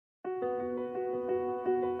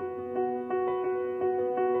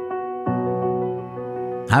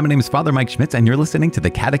Hi, my name is Father Mike Schmitz, and you're listening to the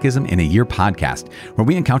Catechism in a Year podcast, where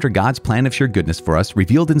we encounter God's plan of sheer goodness for us,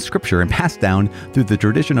 revealed in Scripture and passed down through the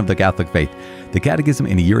tradition of the Catholic faith. The Catechism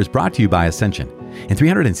in a Year is brought to you by Ascension. In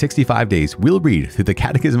 365 days, we'll read through the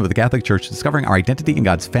Catechism of the Catholic Church, discovering our identity in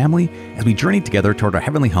God's family as we journey together toward our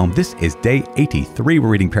heavenly home. This is day 83. We're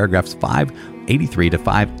reading paragraphs 583 to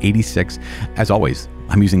 586. As always,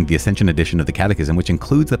 I'm using the Ascension edition of the Catechism, which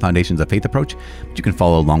includes the Foundations of Faith approach. But you can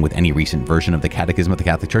follow along with any recent version of the Catechism of the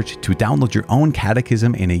Catholic Church. To download your own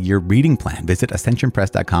Catechism in a Year reading plan, visit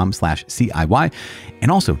ascensionpress.com/CIY.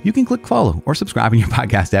 And also, you can click follow or subscribe in your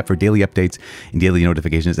podcast app for daily updates and daily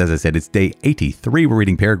notifications. As I said, it's day 83. We're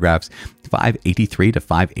reading paragraphs 583 to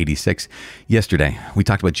 586. Yesterday, we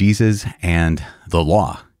talked about Jesus and the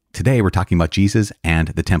law. Today, we're talking about Jesus and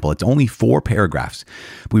the temple. It's only 4 paragraphs.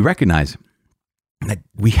 We recognize that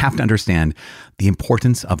we have to understand the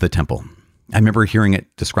importance of the temple. I remember hearing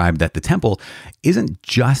it described that the temple isn't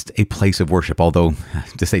just a place of worship, although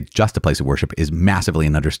to say just a place of worship is massively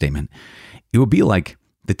an understatement. It would be like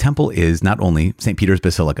the temple is not only St. Peter's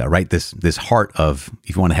Basilica, right? This heart of,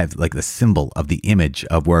 if you want to have like the symbol of the image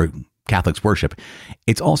of where Catholics worship,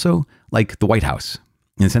 it's also like the White House.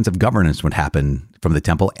 In the sense of governance would happen from the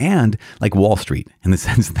temple, and like Wall Street, in the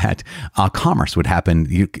sense that commerce would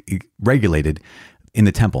happen regulated in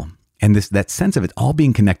the temple. And that sense of it all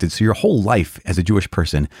being connected, so your whole life as a Jewish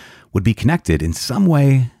person would be connected in some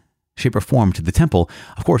way, shape, or form to the temple.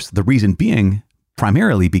 Of course, the reason being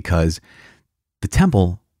primarily because the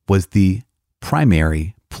temple was the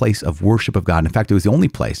primary place of worship of God. In fact, it was the only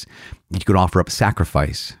place you could offer up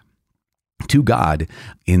sacrifice to God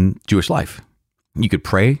in Jewish life. You could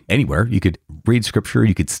pray anywhere. You could read Scripture.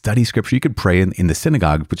 You could study Scripture. You could pray in the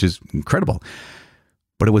synagogue, which is incredible.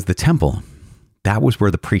 But it was the temple. That was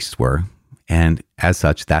where the priests were. And as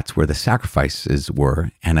such, that's where the sacrifices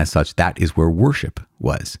were. And as such, that is where worship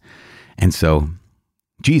was. And so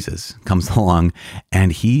Jesus comes along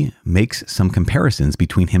and he makes some comparisons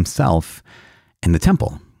between himself and the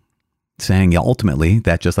temple, saying ultimately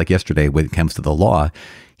that just like yesterday when it comes to the law,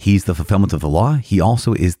 he's the fulfillment of the law. He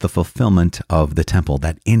also is the fulfillment of the temple,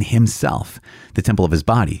 that in himself, the temple of his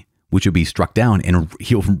body, which will be struck down and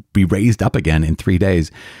he'll be raised up again in 3 days.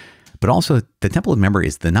 But also the temple, remember,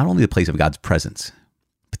 is not only the place of God's presence,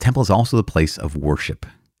 the temple is also the place of worship.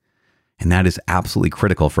 And that is absolutely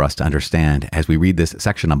critical for us to understand as we read this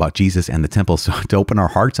section about Jesus and the temple. So to open our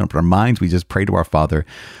hearts and open our minds, we just pray to our Father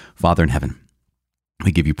in heaven.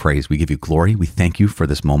 We give you praise. We give you glory. We thank you for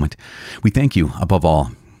this moment. We thank you above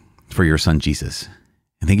all for your Son, Jesus.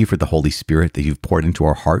 And thank you for the Holy Spirit that you've poured into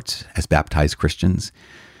our hearts as baptized Christians.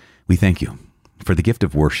 We thank you for the gift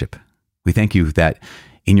of worship. We thank you that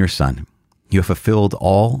in your Son, you have fulfilled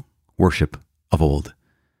all worship of old.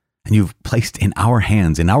 And you've placed in our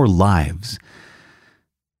hands, in our lives,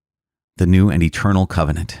 the new and eternal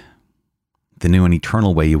covenant, the new and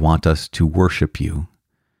eternal way you want us to worship you,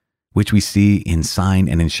 which we see in sign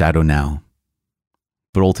and in shadow now.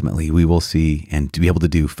 But ultimately, we will see and to be able to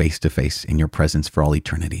do face to face in your presence for all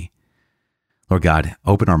eternity. Lord God,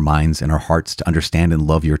 open our minds and our hearts to understand and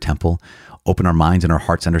love your temple. Open our minds and our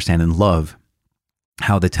hearts to understand and love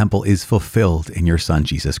how the temple is fulfilled in your Son,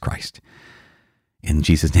 Jesus Christ. In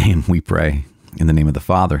Jesus' name we pray, in the name of the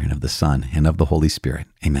Father, and of the Son, and of the Holy Spirit.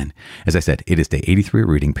 Amen. As I said, it is day 83,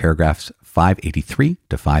 reading paragraphs 583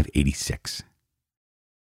 to 586.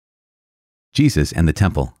 Jesus and the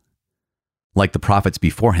temple. Like the prophets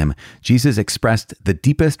before him, Jesus expressed the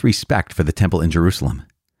deepest respect for the temple in Jerusalem.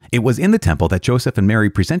 It was in the temple that Joseph and Mary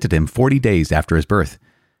presented him 40 days after his birth.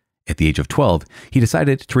 At the age of 12, he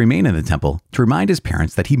decided to remain in the temple to remind his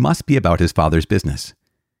parents that he must be about his Father's business.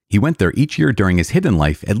 He went there each year during his hidden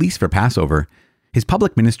life, at least for Passover. His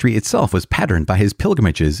public ministry itself was patterned by his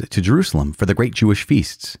pilgrimages to Jerusalem for the great Jewish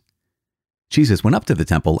feasts. Jesus went up to the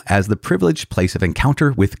temple as the privileged place of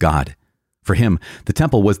encounter with God. For him, the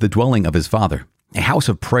temple was the dwelling of his Father, a house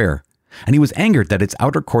of prayer, and he was angered that its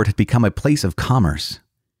outer court had become a place of commerce.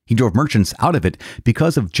 He drove merchants out of it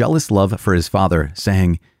because of jealous love for his Father,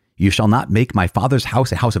 saying, "You shall not make my Father's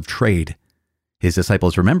house a house of trade." His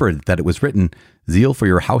disciples remembered that it was written, "Zeal for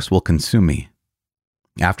your house will consume me."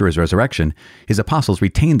 After his resurrection, his apostles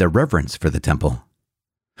retained their reverence for the temple.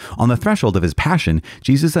 On the threshold of his passion,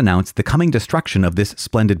 Jesus announced the coming destruction of this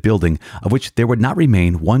splendid building, of which there would not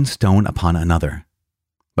remain one stone upon another.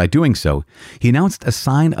 By doing so, he announced a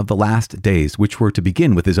sign of the last days, which were to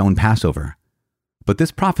begin with his own Passover. But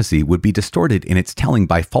this prophecy would be distorted in its telling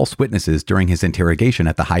by false witnesses during his interrogation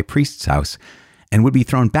at the high priest's house, and would be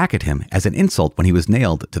thrown back at him as an insult when he was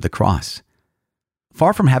nailed to the cross.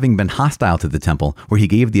 Far from having been hostile to the temple, where he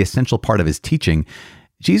gave the essential part of his teaching,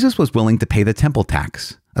 Jesus was willing to pay the temple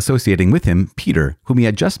tax, associating with him Peter, whom he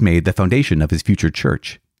had just made the foundation of his future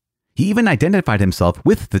church. He even identified himself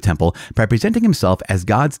with the temple by presenting himself as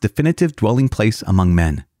God's definitive dwelling place among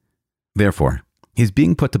men. Therefore, his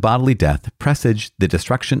being put to bodily death presaged the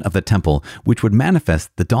destruction of the temple, which would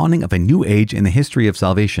manifest the dawning of a new age in the history of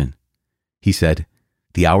salvation. He said,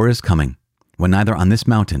 "The hour is coming, when neither on this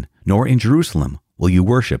mountain nor in Jerusalem will you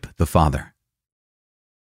worship the Father."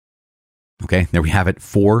 Okay, there we have it.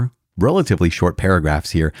 4 relatively short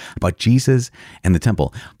paragraphs here about Jesus and the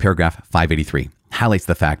temple. Paragraph 583 highlights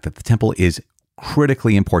the fact that the temple is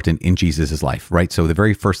critically important in Jesus' life, right? So the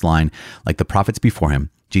very first line, like the prophets before him,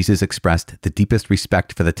 Jesus expressed the deepest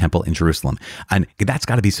respect for the temple in Jerusalem. And that's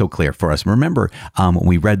got to be so clear for us. Remember when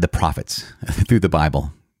we read the prophets through the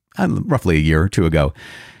Bible, roughly a year or two ago,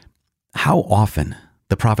 how often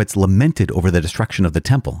the prophets lamented over the destruction of the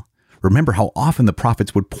temple. Remember how often the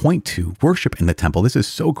prophets would point to worship in the temple. This is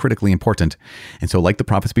so critically important. And so like the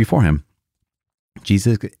prophets before him,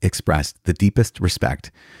 Jesus expressed the deepest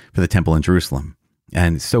respect for the temple in Jerusalem.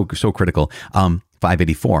 And so critical.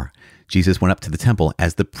 584, Jesus went up to the temple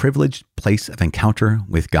as the privileged place of encounter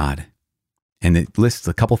with God. And it lists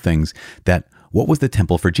a couple things that, what was the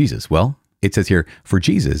temple for Jesus? Well, it says here, for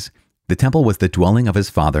Jesus, the temple was the dwelling of his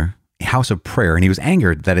Father, a house of prayer, and he was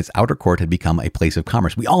angered that its outer court had become a place of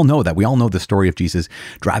commerce. We all know that. We all know the story of Jesus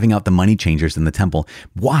driving out the money changers in the temple.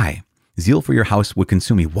 Why? Zeal for your house would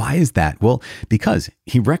consume me. Why is that? Well, because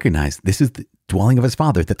he recognized this is the dwelling of his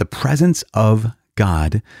Father, that the presence of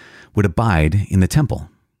God would abide in the temple.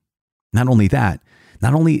 Not only that,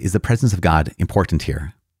 not only is the presence of God important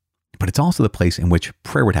here, but it's also the place in which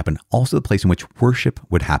prayer would happen, also the place in which worship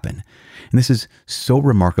would happen. And this is so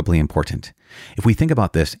remarkably important. If we think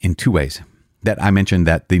about this in 2 ways, that I mentioned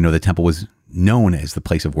that, the temple was known as the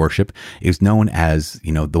place of worship. It was known as,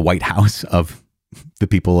 the White House of the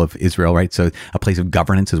people of Israel, right? So a place of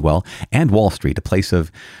governance as well. And Wall Street, a place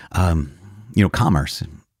of, commerce,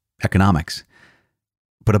 economics.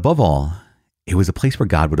 But above all, it was a place where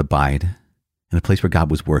God would abide and a place where God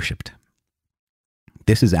was worshiped.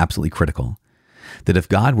 This is absolutely critical, that if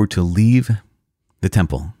God were to leave the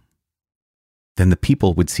temple, then the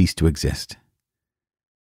people would cease to exist.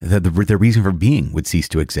 The reason for being would cease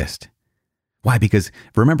to exist. Why? Because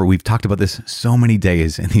remember, we've talked about this so many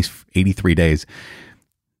days in these 83 days.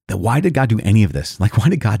 That why did God do any of this? Like, why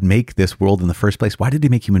did God make this world in the first place? Why did he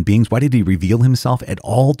make human beings? Why did he reveal himself at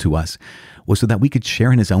all to us? Was so that we could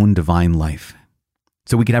share in his own divine life.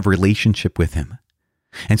 So we could have a relationship with him.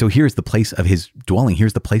 And so here's the place of his dwelling.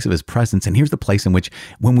 Here's the place of his presence. And here's the place in which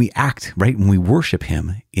when we act, right, when we worship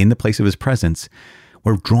him in the place of his presence,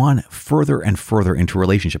 we're drawn further and further into a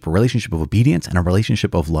relationship of obedience and a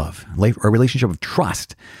relationship of love, a relationship of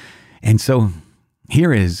trust. And so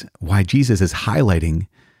here is why Jesus is highlighting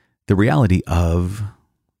the reality of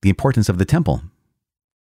the importance of the temple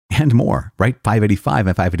and more, right? 585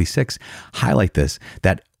 and 586 highlight this,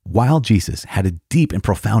 that while Jesus had a deep and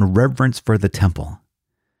profound reverence for the temple,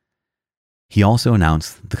 he also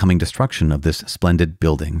announced the coming destruction of this splendid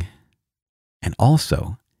building. And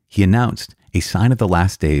also, he announced a sign of the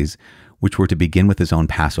last days, which were to begin with his own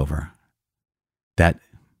Passover, that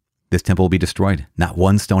this temple will be destroyed, not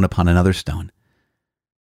one stone upon another stone.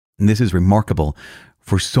 And this is remarkable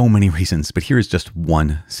for so many reasons, but here is just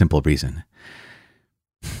one simple reason.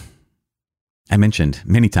 I mentioned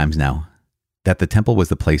many times now that the temple was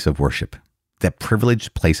the place of worship, that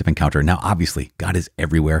privileged place of encounter. Now, obviously, God is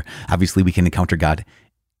everywhere. Obviously, we can encounter God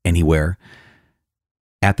anywhere.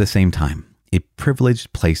 At the same time, a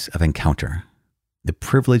privileged place of encounter, the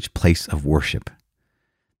privileged place of worship.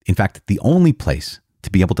 In fact, the only place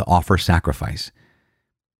to be able to offer sacrifice.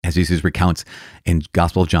 As Jesus recounts in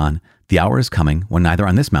Gospel of John, the hour is coming when neither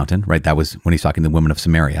on this mountain, right, that was when he's talking to the women of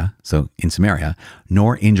Samaria, so in Samaria,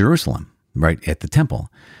 nor in Jerusalem, right, at the temple,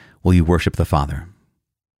 will you worship the Father.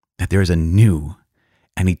 That there is a new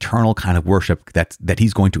and eternal kind of worship that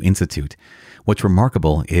he's going to institute. What's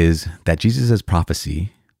remarkable is that Jesus'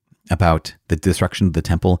 prophecy about the destruction of the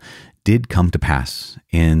temple did come to pass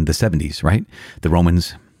in the 70s, right? The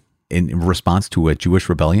Romans, in response to a Jewish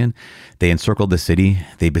rebellion, they encircled the city,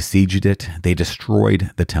 they besieged it, they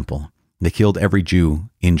destroyed the temple. They killed every Jew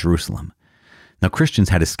in Jerusalem. Now, Christians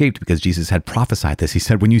had escaped because Jesus had prophesied this. He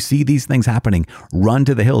said, when you see these things happening, run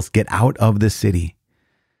to the hills, get out of the city.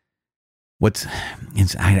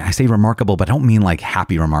 I say remarkable, but I don't mean like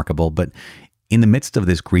happy remarkable, but in the midst of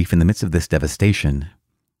this grief, in the midst of this devastation,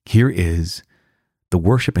 here is the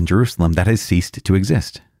worship in Jerusalem that has ceased to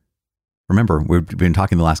exist. Remember, we've been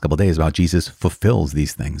talking the last couple of days about Jesus fulfills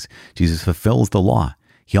these things. Jesus fulfills the law.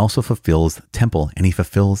 He also fulfills temple, and he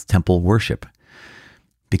fulfills temple worship.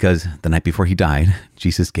 Because the night before he died,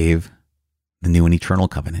 Jesus gave the new and eternal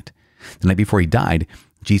covenant. The night before he died,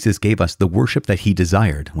 Jesus gave us the worship that he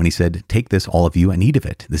desired when he said, take this, all of you, and eat of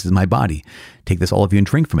it. This is my body. Take this, all of you, and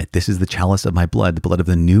drink from it. This is the chalice of my blood, the blood of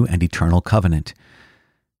the new and eternal covenant.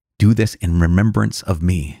 Do this in remembrance of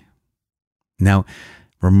me. Now,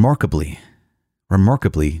 remarkably,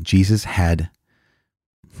 Jesus had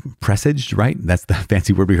presaged, right? That's the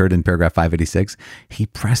fancy word we heard in paragraph 586. He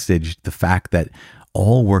presaged the fact that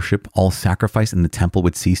all worship, all sacrifice in the temple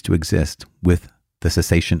would cease to exist with the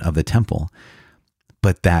cessation of the temple,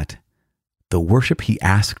 but that the worship he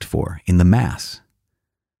asked for in the Mass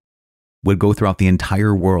would go throughout the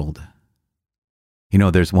entire world. You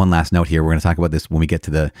know, there's one last note here. We're going to talk about this when we get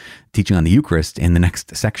to the teaching on the Eucharist in the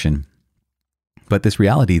next section. But this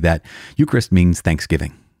reality that Eucharist means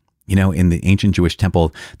thanksgiving. You know, in the ancient Jewish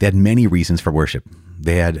temple, they had many reasons for worship.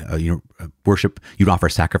 They had, worship. You'd offer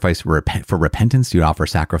sacrifice for repentance. You'd offer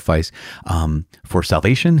sacrifice for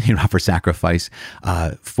salvation. You'd offer sacrifice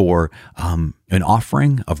for an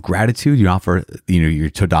offering of gratitude. You'd offer, your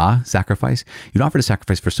todah sacrifice. You'd offer the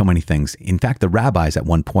sacrifice for so many things. In fact, the rabbis at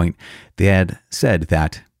one point, they had said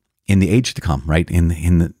that in the age to come, right, in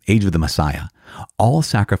the age of the Messiah, all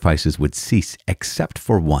sacrifices would cease except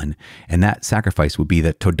for one, and that sacrifice would be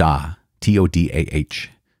the todah, Todah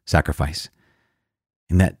sacrifice.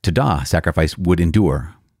 And that todah sacrifice would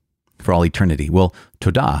endure for all eternity. Well,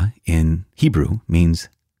 todah in Hebrew means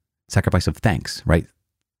sacrifice of thanks, right?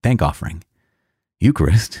 Thank offering.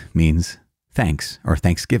 Eucharist means thanks or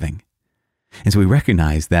thanksgiving. And so we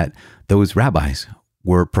recognize that those rabbis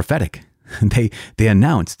were prophetic. They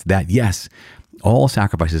announced that, yes, all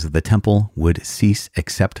sacrifices of the temple would cease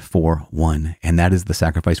except for one. And that is the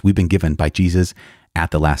sacrifice we've been given by Jesus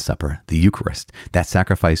at the Last Supper, the Eucharist, that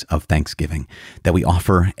sacrifice of thanksgiving that we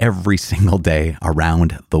offer every single day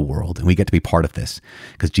around the world. And we get to be part of this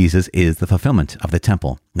because Jesus is the fulfillment of the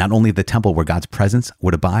temple. Not only the temple where God's presence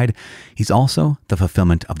would abide, he's also the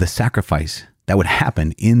fulfillment of the sacrifice that would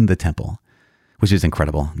happen in the temple, which is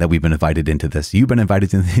incredible that we've been invited into this. You've been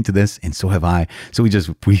invited into this, and so have I. So we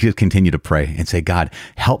just continue to pray and say, God,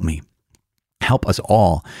 help me. Help us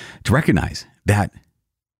all to recognize that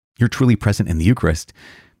you're truly present in the Eucharist,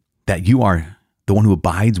 that you are the one who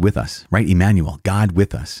abides with us, right? Emmanuel, God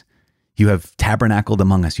with us. You have tabernacled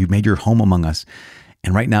among us. You've made your home among us.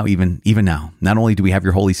 And right now, even now, not only do we have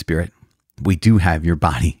your Holy Spirit, we do have your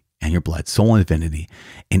body and your blood, soul and divinity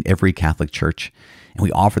in every Catholic church. And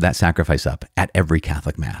we offer that sacrifice up at every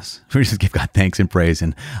Catholic Mass. So we just give God thanks and praise.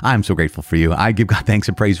 And I'm so grateful for you. I give God thanks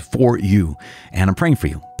and praise for you. And I'm praying for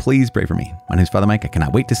you. Please pray for me. My name is Father Mike. I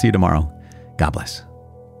cannot wait to see you tomorrow. God bless.